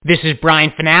This is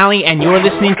Brian Finale, and you're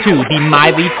listening to the My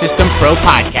Lead System Pro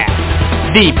podcast,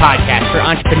 the podcast for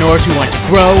entrepreneurs who want to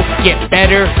grow, get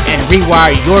better, and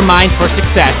rewire your mind for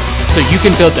success so you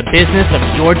can build the business of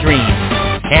your dreams.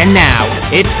 And now,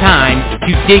 it's time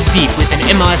to dig deep with an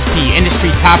MLSP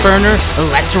industry top earner.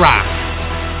 Let's rock.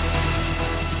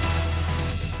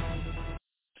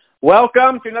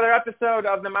 Welcome to another episode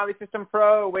of the My Lead System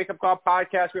Pro Wake Up Call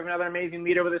podcast. We have another amazing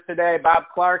leader with us today,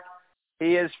 Bob Clarke.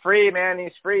 He is free, man.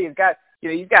 He's free. He's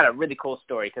got a really cool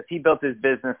story because he built his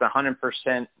business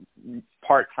 100%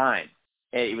 part-time.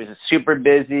 He was super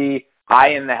busy, high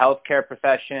in the healthcare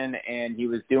profession, and he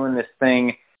was doing this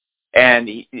thing. And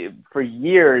for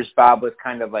years, Bob was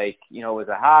kind of like, it was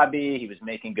a hobby. He was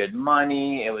making good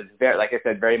money. It was very, like I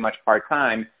said, very much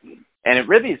part-time. And it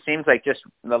really seems like just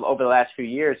over the last few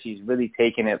years, he's really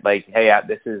taken it like, hey,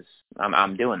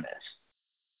 I'm doing this.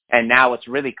 And now what's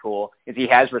really cool is he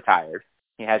has retired.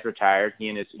 He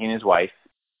and his wife.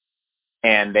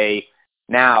 And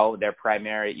their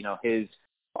primary, his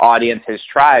audience, his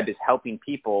tribe is helping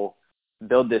people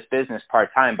build this business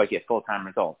part-time but get full-time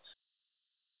results.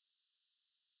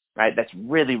 Right? That's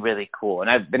really, really cool.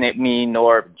 And me,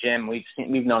 Nor, Jim, we've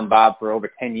known Bob for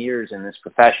over 10 years in this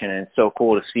profession, and it's so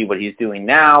cool to see what he's doing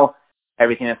now,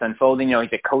 everything that's unfolding. He's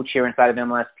a coach here inside of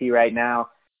MLSP right now.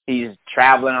 He's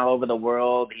traveling all over the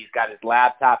world. He's got his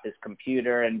laptop, his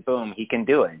computer, and boom, he can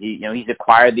do it. He's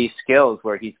acquired these skills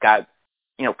where he's got,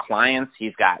 clients.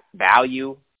 He's got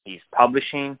value. He's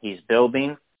publishing. He's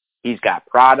building. He's got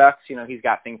products. He's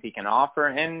got things he can offer,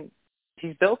 and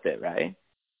he's built it, right?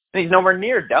 And he's nowhere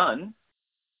near done.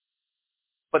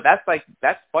 But that's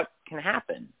what can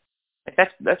happen.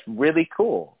 That's really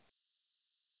cool.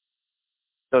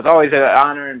 So it's always an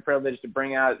honor and privilege to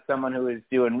bring out someone who is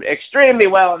doing extremely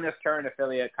well in this current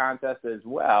affiliate contest as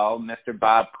well, Mr.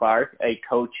 Bob Clarke, a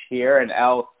coach here in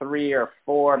L3 or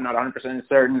 4. I'm not 100%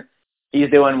 certain. He's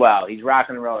doing well. He's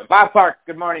rocking and rolling. Bob Clarke,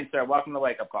 good morning, sir. Welcome to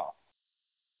Wake Up Call.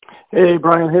 Hey,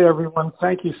 Brian. Hey, everyone.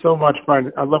 Thank you so much,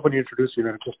 Brian. I love when you introduce me,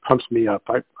 man. It just pumps me up.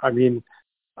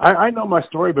 I know my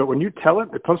story, but when you tell it,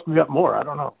 it pumps me up more. I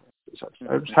don't know.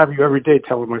 I just have you every day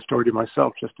telling my story to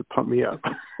myself just to pump me up.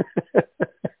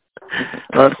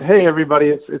 But hey, everybody,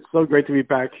 it's so great to be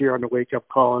back here on the Wake Up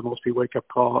Call, MLSP Wake Up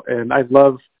Call, and I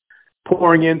love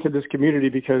pouring into this community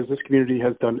because this community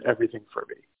has done everything for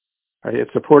me. Right? It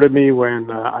supported me when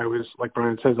I was, like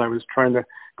Brian says, I was trying to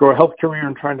grow a health career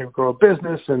and trying to grow a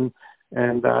business, and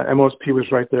MLSP was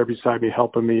right there beside me,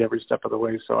 helping me every step of the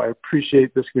way. So I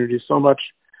appreciate this community so much,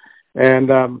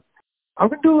 and I'm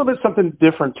going to do a little bit something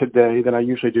different today than I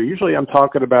usually do. Usually I'm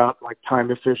talking about like time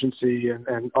efficiency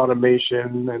and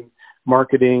automation and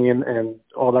marketing and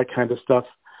all that kind of stuff.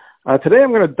 Today I'm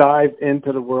going to dive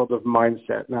into the world of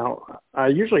mindset. Now, I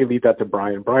usually leave that to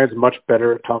Brian. Brian's much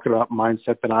better at talking about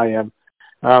mindset than I am.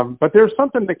 But there's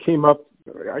something that came up.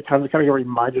 I kind of get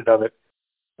reminded of it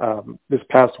this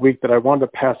past week that I wanted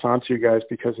to pass on to you guys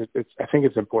because I think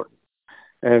it's important.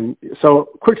 And so,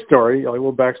 quick story, a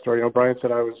little backstory. Brian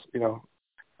said I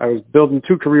was building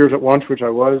two careers at once, which I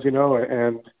was,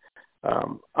 and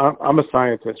I'm a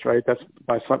scientist, right? That's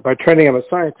by training, I'm a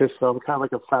scientist, so I'm kind of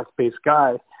like a fact-based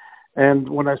guy. And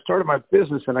when I started my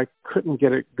business and I couldn't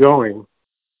get it going,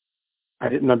 I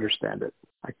didn't understand it.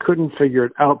 I couldn't figure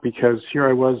it out because here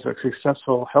I was, a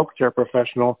successful healthcare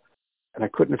professional, and I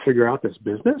couldn't figure out this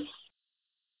business.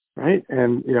 Right.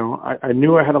 And, I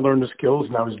knew I had to learn the skills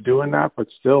and I was doing that, but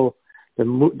still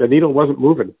the needle wasn't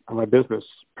moving on my business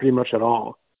pretty much at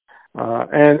all.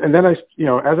 And then as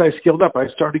I skilled up, I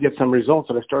started to get some results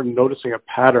and I started noticing a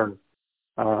pattern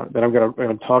that I'm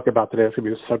going to talk about today. It's going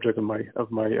to be the subject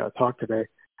of my talk today.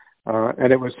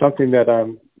 And it was something that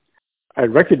I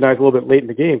recognized a little bit late in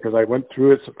the game because I went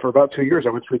through it for about 2 years.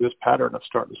 I went through this pattern of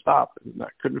start and stop and I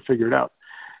couldn't figure it out.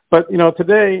 But,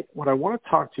 today what I want to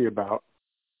talk to you about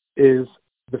is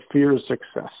the fear of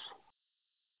success.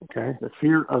 Okay, the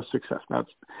fear of success. Now, it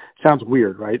sounds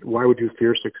weird, right? Why would you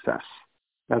fear success?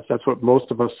 That's what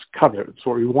most of us covet. It's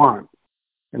what we want.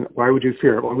 And why would you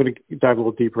fear it? Well, I'm going to dive a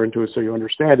little deeper into it so you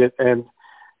understand it. And,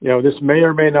 this may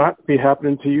or may not be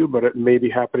happening to you, but it may be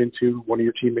happening to one of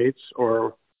your teammates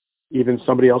or even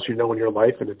somebody else in your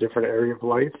life in a different area of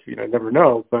life. You never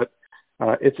know, but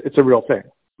it's a real thing.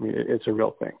 I mean, it's a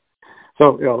real thing.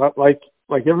 So,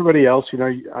 like everybody else,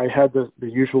 I had the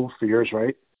usual fears,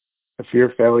 right? The fear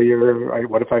of failure.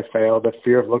 What if I fail? The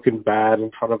fear of looking bad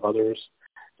in front of others.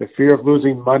 The fear of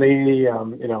losing money.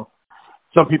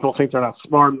 Some people think they're not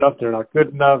smart enough. They're not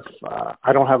good enough.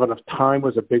 I don't have enough time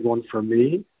was a big one for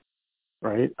me,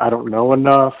 right? I don't know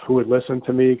enough. Who would listen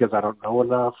to me because I don't know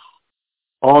enough?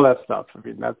 all that stuff. I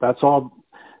mean, that's all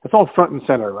front and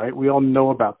center, right? We all know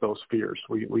about those fears.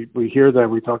 We hear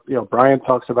them. We talk, Brian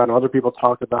talks about them. Other people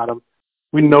talk about them.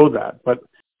 We know that. But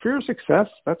fear of success,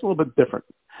 that's a little bit different.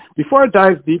 Before I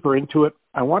dive deeper into it,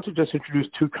 I want to just introduce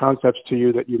two concepts to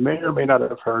you that you may or may not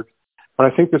have heard, but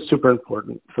I think that's super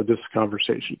important for this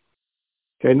conversation.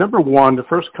 Okay, number one, the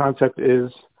first concept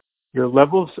is your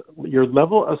level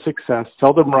of success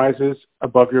seldom rises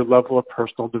above your level of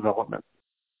personal development.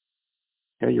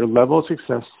 Okay, your level of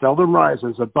success seldom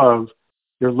rises above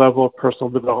your level of personal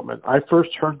development. I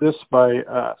first heard this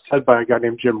said by a guy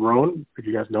named Jim Rohn, if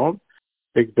you guys know him,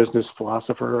 big business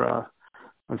philosopher.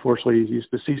 Unfortunately, he's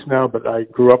deceased now, but I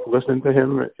grew up listening to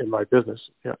him in my business,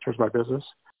 in terms of my business.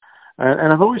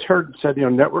 And I've always heard said,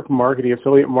 network marketing,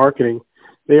 affiliate marketing,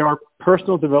 they are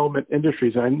personal development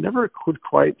industries. And I never could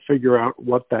quite figure out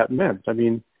what that meant. I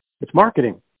mean, it's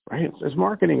marketing, right? It's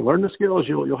marketing. Learn the skills,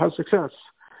 you'll have success.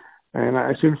 And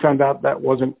I soon found out that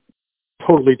wasn't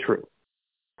totally true.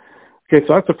 Okay,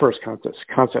 so that's the first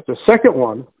concept. The second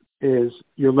one is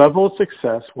your level of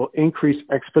success will increase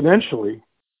exponentially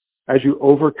as you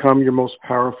overcome your most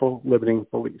powerful limiting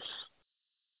beliefs.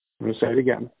 I'm going to say it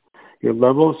again. Your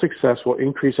level of success will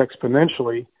increase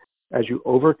exponentially as you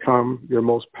overcome your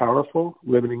most powerful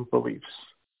limiting beliefs.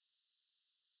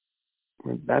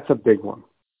 That's a big one.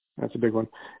 That's a big one.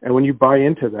 And when you buy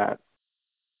into that,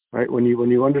 right, when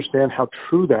you understand how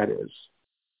true that is,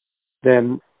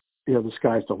 then, the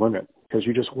sky's the limit, because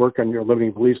you just work on your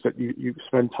limiting beliefs, that you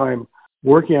spend time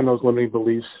working on those limiting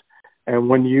beliefs. And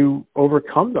when you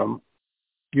overcome them,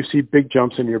 you see big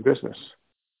jumps in your business.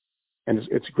 And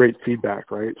it's great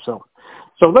feedback, right? So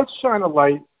let's shine a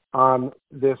light on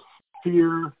this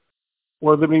fear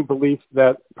or limiting belief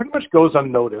that pretty much goes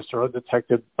unnoticed or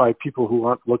undetected by people who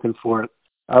aren't looking for it.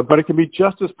 But it can be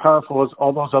just as powerful as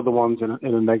all those other ones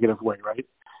in a negative way, right?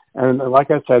 And like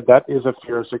I said, that is a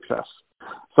fear of success.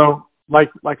 So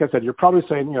like I said, you're probably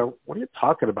saying, what are you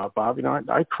talking about, Bob?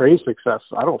 I crave success.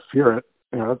 I don't fear it.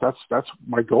 That's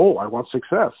my goal. I want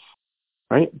success,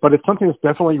 right? But it's something that's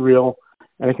definitely real,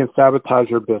 and it can sabotage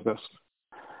your business.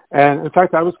 And in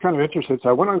fact, I was kind of interested, so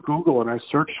I went on Google and I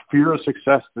searched fear of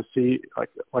success to see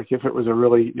like if it was a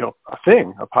really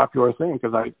a popular thing,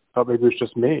 because I thought maybe it was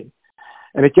just me.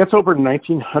 And it gets over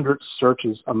 1,900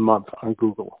 searches a month on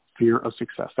Google, fear of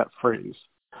success, that phrase.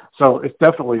 So it's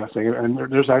definitely a thing, and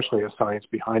there's actually a science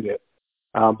behind it.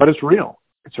 But it's real.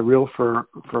 It's real for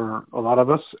a lot of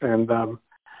us. And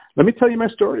let me tell you my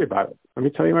story about it. Let me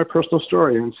tell you my personal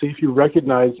story and see if you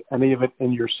recognize any of it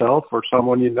in yourself or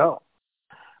someone you know.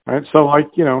 Right? So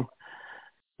like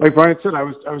Brian said, I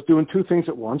was doing two things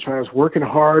at once. Right? I was working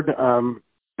hard, and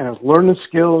I was learning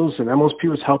skills, and MSP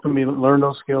was helping me learn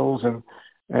those skills.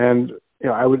 And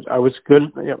I was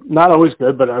good, not always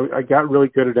good, but I got really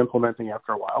good at implementing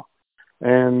after a while.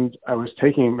 And I was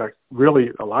taking really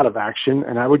a lot of action,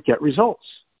 and I would get results,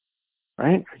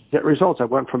 right? I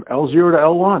went from L0 to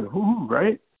L1,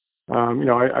 right?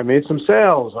 I made some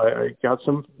sales. I got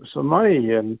some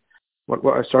money, and what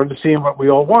I started to see what we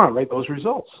all want, right? Those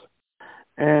results.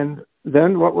 And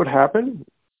then what would happen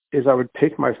is I would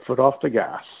take my foot off the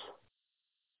gas,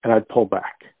 and I'd pull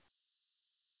back.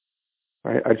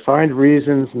 Right? I'd find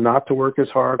reasons not to work as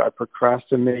hard. I'd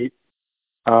procrastinate,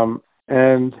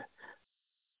 and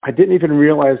I didn't even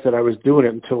realize that I was doing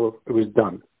it until it was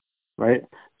done, right?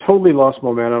 Totally lost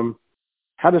momentum,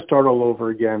 had to start all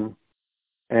over again.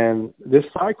 And this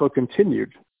cycle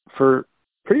continued for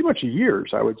pretty much years,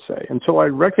 I would say, until I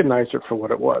recognized it for what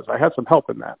it was. I had some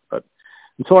help in that, but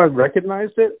until I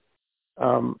recognized it,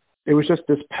 it was just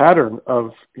this pattern of,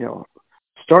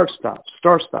 start, stop,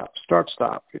 start, stop, start,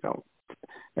 stop,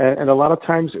 And a lot of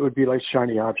times it would be like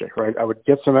shiny object, right? I would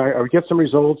get some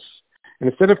results, and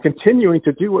instead of continuing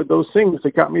to do those things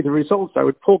that got me the results, I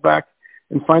would pull back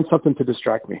and find something to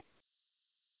distract me.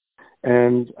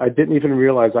 And I didn't even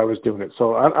realize I was doing it.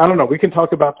 So I don't know. We can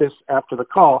talk about this after the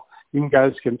call. You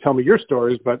guys can tell me your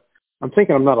stories, but I'm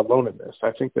thinking I'm not alone in this.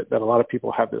 I think that a lot of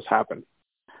people have this happen,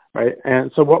 right?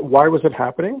 And so why was it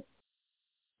happening?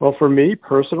 Well, for me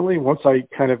personally, once I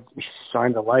kind of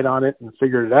shined the light on it and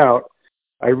figured it out,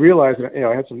 I realized that,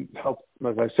 I had some help,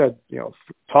 as I said,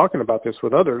 talking about this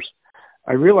with others.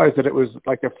 I realized that it was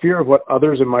like a fear of what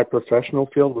others in my professional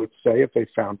field would say if they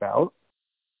found out.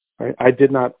 Right? I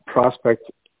did not prospect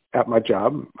at my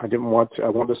job. I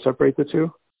wanted to separate the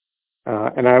two.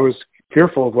 And I was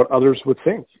fearful of what others would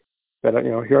think. That,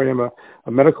 here I am,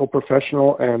 a medical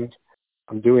professional, and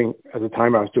at the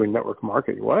time I was doing network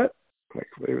marketing. What?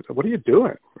 What are you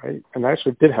doing? Right? And I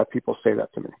actually did have people say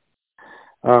that to me.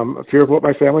 A fear of what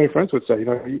my family and friends would say.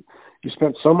 You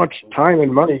spent so much time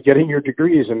and money getting your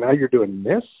degrees, and now you're doing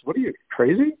this? What are you,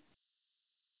 crazy?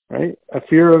 Right? A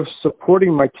fear of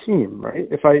supporting my team, right?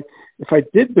 If I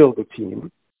did build a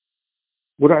team,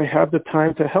 would I have the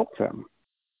time to help them?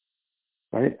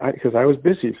 Right? Because I was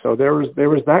busy. So there was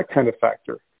that kind of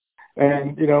factor.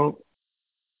 And,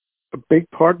 a big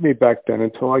part of me back then,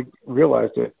 until I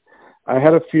realized it, I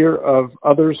had a fear of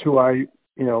others who I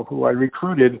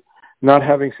recruited not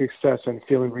having success and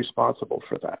feeling responsible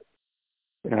for that.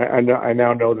 And I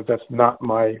now know that that's not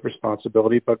my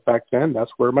responsibility, but back then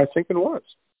that's where my thinking was.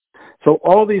 So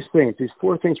all these things, these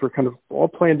four things were kind of all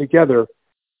playing together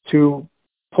to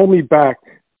pull me back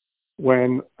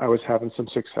when I was having some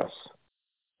success.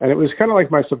 And it was kind of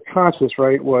like my subconscious,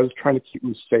 right, was trying to keep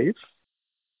me safe.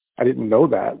 I didn't know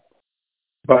that,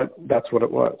 but that's what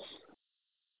it was.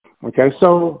 Okay,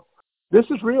 so this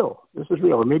is real. This is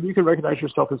real. And maybe you can recognize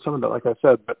yourself in some of that, like I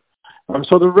said. But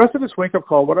so the rest of this wake-up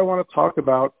call, what I want to talk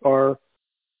about are,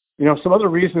 some other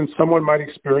reasons someone might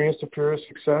experience the fear of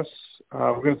success.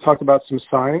 We're going to talk about some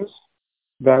signs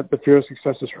that the fear of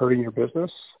success is hurting your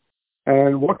business.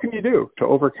 And what can you do to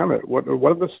overcome it? What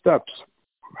are the steps?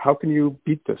 How can you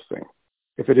beat this thing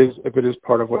if it is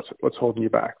part of what's holding you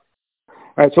back?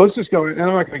 All right, so let's just go, and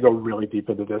I'm not going to go really deep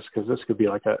into this because this could be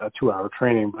like a 2-hour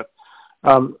training, but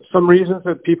some reasons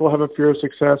that people have a fear of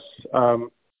success,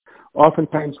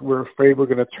 oftentimes we're afraid we're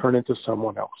going to turn into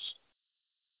someone else,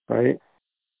 right?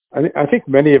 I think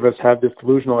many of us have this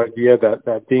delusional idea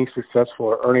that being successful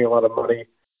or earning a lot of money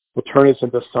will turn us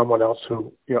into someone else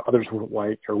who others won't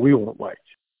like or we won't like,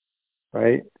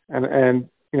 right? And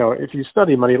if you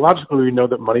study money, logically we know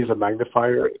that money is a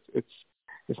magnifier.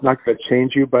 It's not going to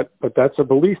change you, but that's a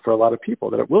belief for a lot of people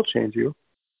that it will change you.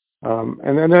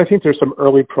 And then I think there's some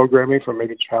early programming from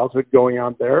maybe childhood going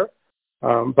on there.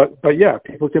 But yeah,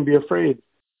 people can be afraid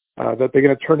that they're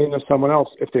going to turn into someone else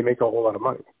if they make a whole lot of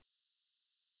money.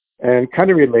 And kind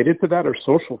of related to that are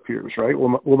social fears, right?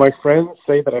 Will my friends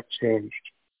say that I've changed?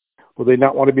 Will they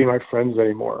not want to be my friends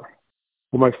anymore?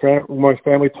 Will my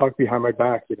family talk behind my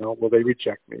back? Will they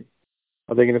reject me?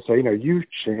 Are they going to say, you've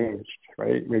changed,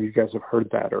 right? Maybe you guys have heard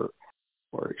that or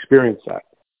experienced that.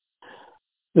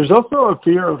 There's also a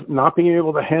fear of not being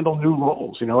able to handle new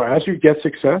roles. As you get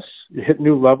success, you hit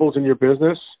new levels in your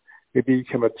business. Maybe you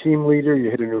become a team leader,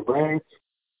 you hit a new rank.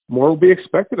 More will be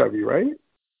expected of you, right?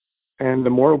 And the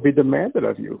more will be demanded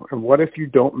of you. And what if you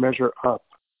don't measure up?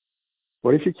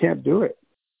 What if you can't do it?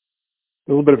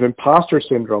 A little bit of imposter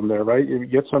syndrome there, right? You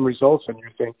get some results and you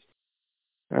think,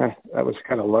 that was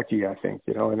kind of lucky, I think,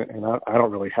 and I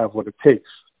don't really have what it takes.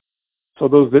 So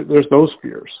there's those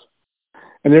fears.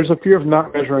 And there's a fear of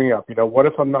not measuring up. What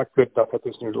if I'm not good enough at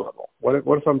this new level? What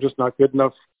if I'm just not good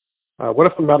enough? What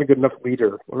if I'm not a good enough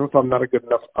leader? What if I'm not a good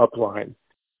enough upline?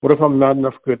 What if I'm not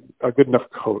a good enough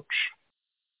coach?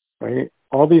 Right?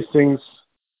 All these things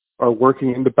are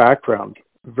working in the background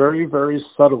very, very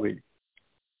subtly.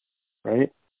 Right?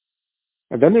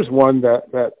 And then there's one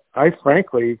that I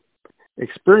frankly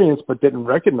experienced but didn't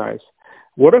recognize.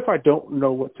 What if I don't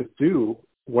know what to do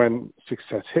when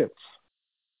success hits?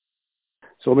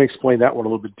 So let me explain that one a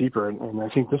little bit deeper, and I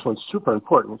think this one's super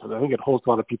important because I think it holds a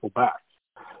lot of people back.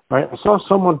 Right? I saw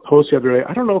someone post the other day,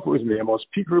 I don't know if it was in the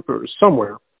MLSP group or it was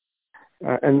somewhere,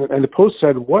 and the post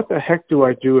said, what the heck do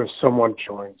I do if someone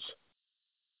joins?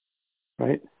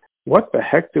 Right? What the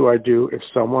heck do I do if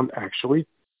someone actually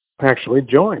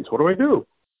joins? What do I do?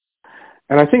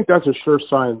 And I think that's a sure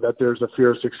sign that there's a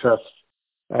fear of success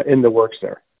in the works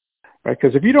there. Right?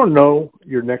 Because if you don't know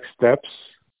your next steps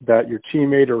that your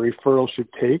teammate or referral should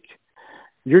take,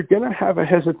 you're going to have a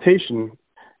hesitation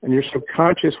and your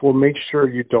subconscious will make sure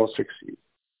you don't succeed.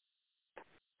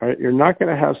 Right? You're not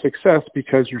going to have success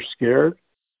because you're scared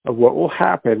of what will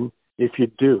happen if you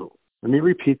do. Let me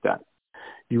repeat that.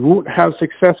 You won't have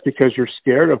success because you're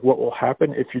scared of what will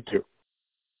happen if you do.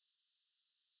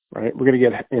 Right? We're going to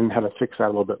get in how to fix that a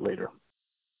little bit later.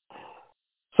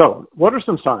 So what are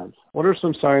some signs? What are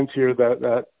some signs here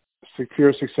that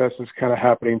secure success is kind of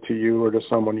happening to you or to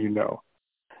someone you know?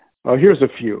 Well, here's a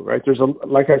few, right?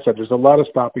 Like I said, there's a lot of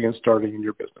stopping and starting in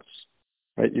your business,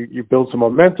 right? You build some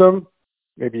momentum,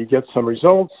 maybe you get some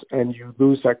results, and you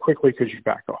lose that quickly because you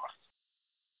back off.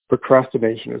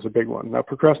 Procrastination is a big one. Now,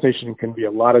 procrastination can be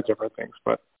a lot of different things,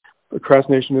 but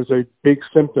procrastination is a big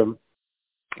symptom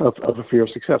of a fear of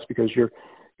success because you're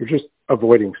just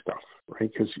avoiding stuff,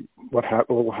 right? Because what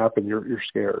will happen? You're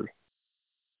scared,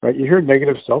 right? You hear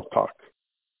negative self-talk,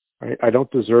 right? I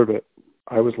don't deserve it.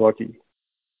 I was lucky.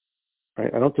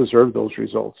 Right? I don't deserve those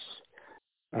results.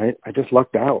 I just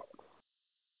lucked out.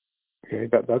 Okay,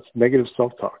 that's negative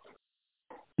self-talk.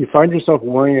 You find yourself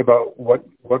worrying about what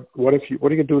are you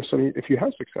going to do if you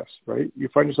have success, right? You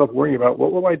find yourself worrying about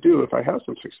what will I do if I have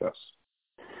some success?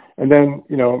 And then,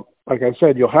 like I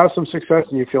said, you'll have some success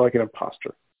and you feel like an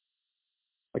imposter.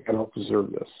 Like, I don't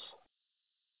deserve this.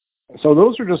 So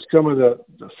those are just some of the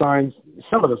signs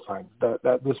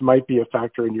that this might be a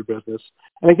factor in your business.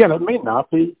 And again, it may not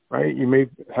be, right? You may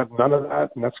have none of that,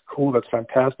 and that's cool. That's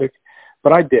fantastic.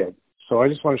 But I did. So I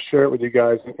just want to share it with you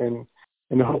guys in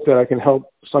the hope that I can help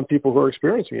some people who are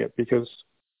experiencing it, because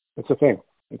it's a thing.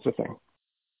 It's a thing.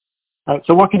 All right,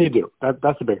 so what can you do?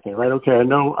 That's a big thing, right? Okay, I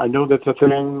know that's a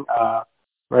thing,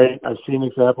 right? I've seen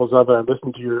examples of it. I've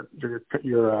listened to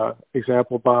your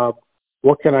example, Bob.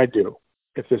 What can I do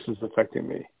if this is affecting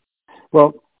me?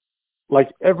 Well,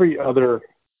 like every other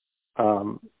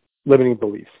limiting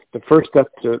belief, the first step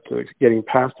to getting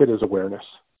past it is awareness.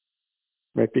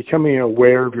 Right? Becoming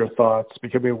aware of your thoughts,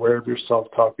 becoming aware of your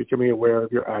self-talk, becoming aware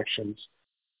of your actions,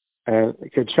 and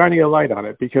shining a light on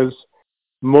it, because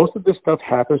most of this stuff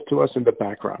happens to us in the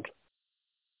background,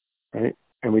 right?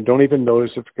 And we don't even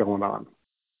notice it's going on.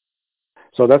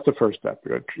 So that's the first step.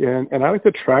 And I like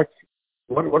to track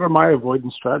what are my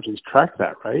avoidance strategies. Track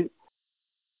that, right?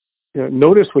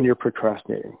 Notice when you're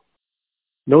procrastinating.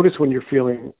 Notice when you're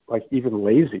feeling like even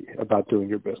lazy about doing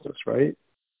your business, right?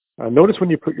 Notice when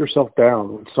you put yourself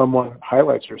down when someone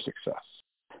highlights your success,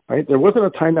 right? There wasn't a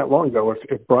time that long ago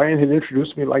if Brian had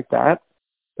introduced me like that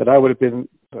I would have been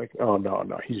like, oh, no,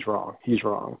 he's wrong. He's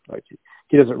wrong. Like,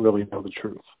 he doesn't really know the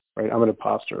truth, right? I'm an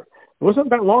imposter. It wasn't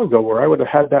that long ago where I would have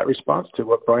had that response to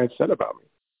what Brian said about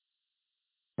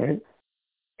me, right?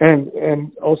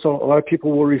 And also, a lot of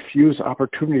people will refuse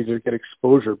opportunities to get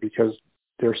exposure because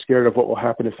they're scared of what will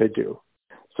happen if they do.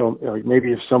 So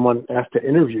maybe if someone asked to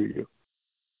interview you,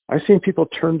 I've seen people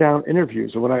turn down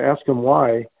interviews, and when I ask them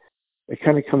why, it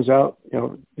kind of comes out,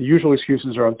 the usual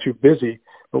excuses are I'm too busy,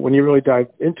 but when you really dive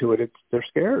into it, they're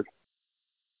scared.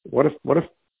 What if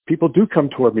people do come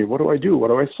toward me? What do I do? What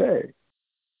do I say?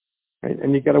 Right?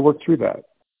 And you got to work through that.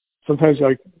 Sometimes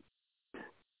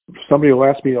somebody will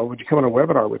ask me, would you come on a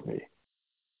webinar with me?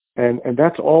 And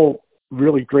that's all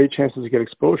really great chances to get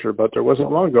exposure, but there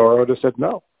wasn't long ago where I would have said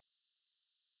no,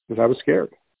 because I was scared.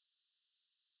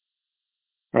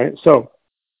 Right? So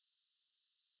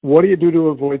what do you do to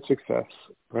avoid success?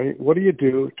 Right? What do you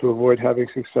do to avoid having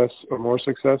success or more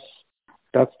success?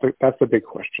 That's the big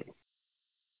question.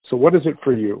 So what is it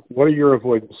for you? What are your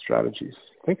avoidance strategies?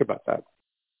 Think about that.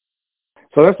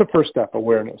 So that's the first step,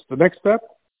 awareness. The next step,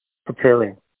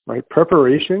 preparing. Right?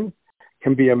 Preparation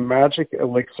can be a magic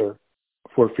elixir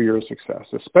for fear of success,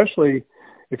 especially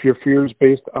if your fear is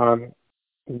based on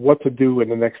what to do in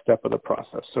the next step of the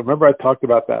process. So remember I talked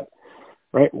about that.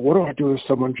 Right? What do I do if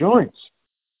someone joins?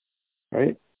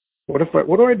 Right? What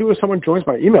do I do if someone joins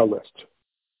my email list?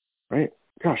 Right?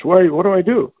 Gosh, what do I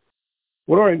do?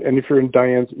 And if you're in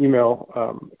Diane's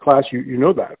email class, you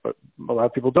know that, but a lot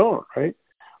of people don't, right?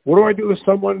 What do I do if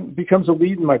someone becomes a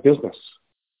lead in my business?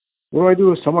 What do I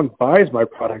do if someone buys my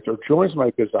product or joins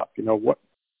my biz up? What?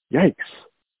 Yikes,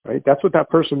 right? That's what that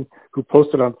person who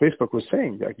posted on Facebook was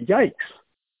saying. Like, yikes.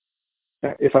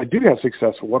 If I do have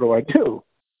success, what do I do?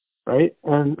 Right?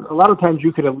 And a lot of times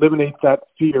you could eliminate that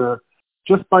fear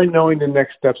just by knowing the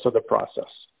next steps of the process.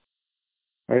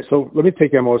 Right? So let me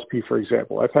take MOSP, for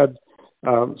example. I've had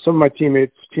some of my team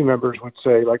members would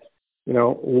say, like,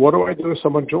 what do I do if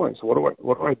someone joins? What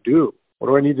do I do? What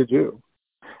do I need to do?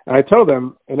 And I tell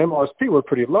them, in MOSP, we're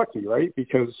pretty lucky, right?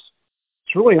 Because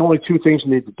it's really only two things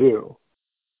you need to do.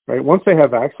 Right? Once they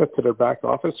have access to their back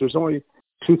office, there's only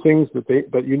two things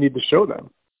that you need to show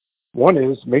them. One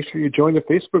is make sure you join the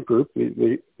Facebook group,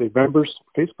 the members'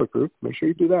 Facebook group. Make sure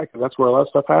you do that, because that's where a lot of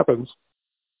stuff happens.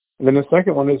 And then the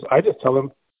second one is I just tell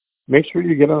them, make sure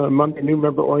you get on a Monday new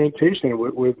member orientation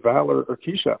with Val or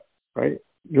Keisha, right?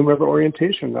 New member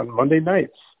orientation on Monday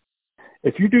nights.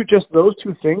 If you do just those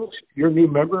two things, your new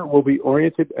member will be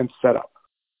oriented and set up,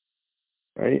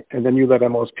 right? And then you let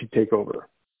MOSP take over.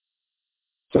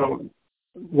 So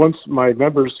once my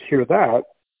members hear that,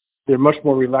 they're much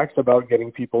more relaxed about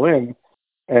getting people in,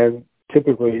 and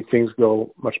typically things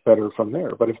go much better from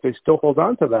there. But if they still hold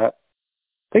on to that,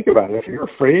 think about it. If you're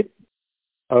afraid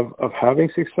of having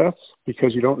success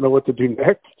because you don't know what to do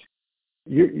next,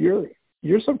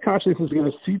 your subconscious is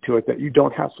going to see to it that you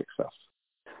don't have success.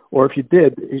 Or if you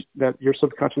did, that your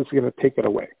subconscious is going to take it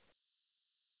away.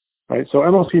 Right? So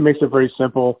MLP makes it very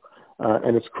simple,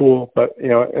 and it's cool. But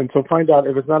and so find out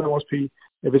if it's not MLP.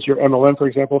 If it's your MLM, for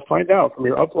example, find out from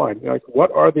your upline, like,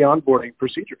 what are the onboarding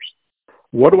procedures?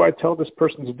 What do I tell this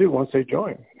person to do once they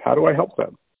join? How do I help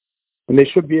them? And they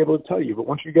should be able to tell you. But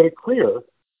once you get it clear,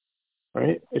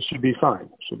 right, it should be fine.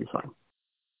 It should be fine.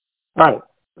 All right.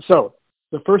 So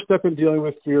the first step in dealing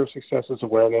with fear of success is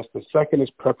awareness. The second is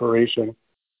preparation.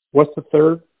 What's the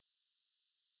third?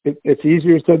 It's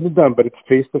easier said than done, but it's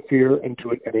face the fear and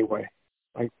do it anyway.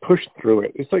 Like push through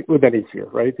it. It's like with any fear,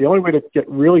 right? The only way to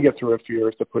really get through a fear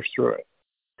is to push through it.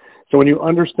 So when you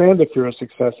understand the fear of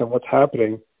success and what's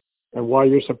happening and why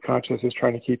your subconscious is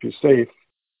trying to keep you safe,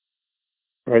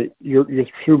 right? You're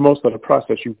through most of the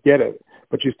process. You get it,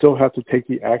 but you still have to take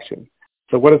the action.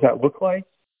 So what does that look like?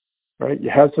 Right?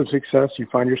 You have some success. You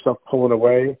find yourself pulling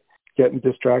away, getting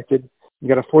distracted. You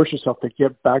got to force yourself to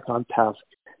get back on task,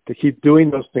 to keep doing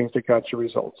those things that got you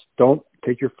results. Don't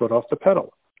take your foot off the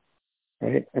pedal.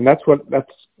 Right? And that's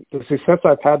the success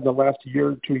I've had in the last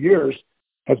year, 2 years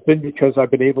has been because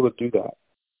I've been able to do that.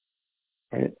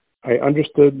 Right? I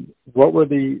understood what were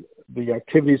the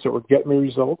activities that were getting me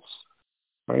results,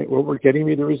 right? What were getting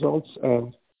me the results.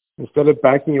 And instead of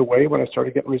backing away when I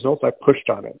started getting results, I pushed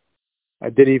on it. I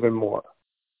did even more.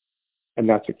 And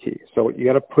that's a key. So you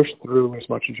got to push through as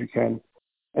much as you can.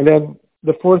 And then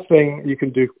the fourth thing you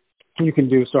can do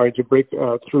to break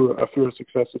through a fear of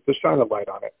success is to shine a light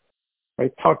on it.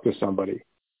 Right? Talk to somebody.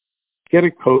 Get a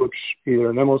coach,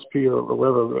 either an MLSP or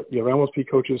wherever. MLSP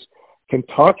coaches can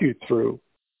talk you through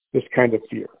this kind of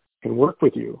fear, can work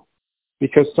with you.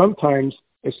 Because sometimes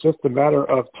it's just a matter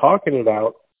of talking it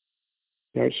out,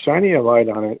 shining a light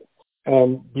on it,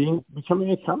 and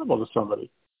becoming accountable to somebody,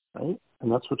 right?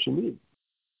 And that's what you need.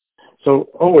 So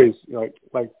always,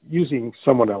 like using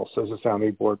someone else as a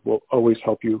sounding board will always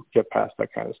help you get past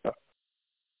that kind of stuff.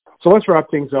 So let's wrap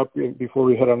things up before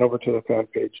we head on over to the fan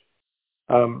page.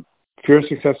 Fear of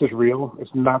success is real. It's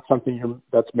not something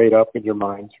that's made up in your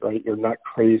mind, right? You're not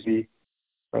crazy,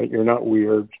 right? You're not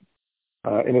weird.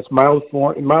 In its mildest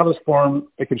form,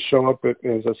 it can show up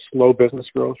as a slow business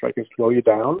growth, right? It can slow you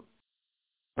down.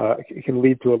 It can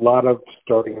lead to a lot of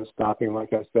starting and stopping,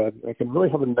 like I said. It can really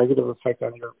have a negative effect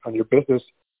on your business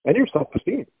and your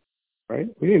self-esteem, right?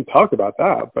 We didn't talk about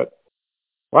that, but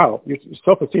wow, your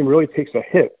self-esteem really takes a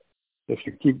hit if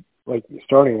you keep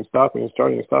starting and stopping.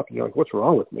 You're like, what's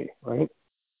wrong with me, right?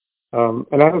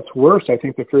 And at its worst, I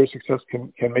think the fear of success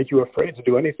can make you afraid to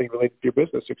do anything related to your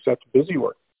business except busy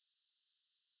work,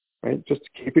 right? Just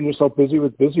keeping yourself busy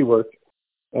with busy work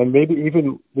and maybe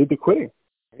even lead to quitting.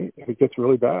 Right? If it gets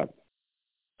really bad.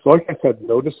 So like I said,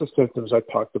 notice the symptoms I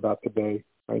talked about today,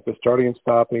 right? The starting and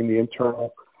stopping, the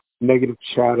internal negative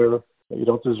chatter, that you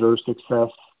don't deserve success,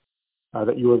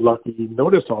 that you were lucky.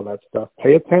 Notice all that stuff.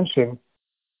 Pay attention,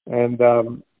 and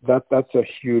that's a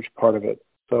huge part of it.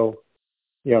 So,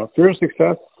 fear of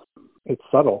success, it's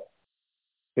subtle.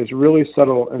 It's really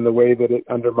subtle in the way that it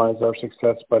undermines our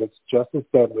success, but it's just as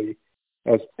deadly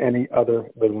as any other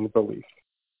limiting belief.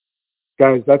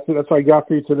 Guys, that's what I got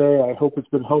for you today. I hope it's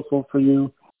been helpful for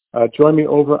you. Join me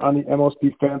over on the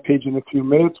MLSP fan page in a few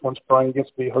minutes once Brian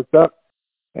gets me hooked up,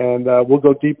 and we'll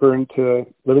go deeper into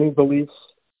limiting beliefs,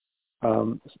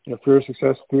 fear of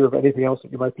success, fear of anything else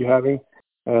that you might be having,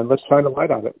 and let's shine a light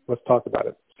on it. Let's talk about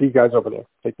it. See you guys over there.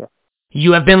 Take care.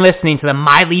 You have been listening to the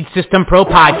My Lead System Pro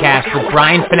podcast with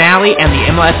Brian Finale and the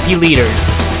MLSP leaders.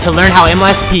 To learn how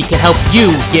MLSP can help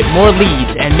you get more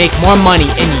leads and make more money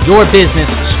in your business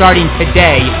starting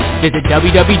today, visit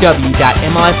www.mlsp.com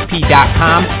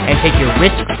and take your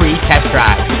risk-free test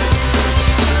drive.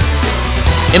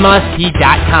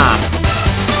 MLSP.com.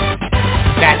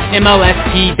 That's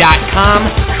MLSP.com,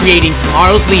 creating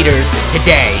tomorrow's leaders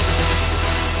today.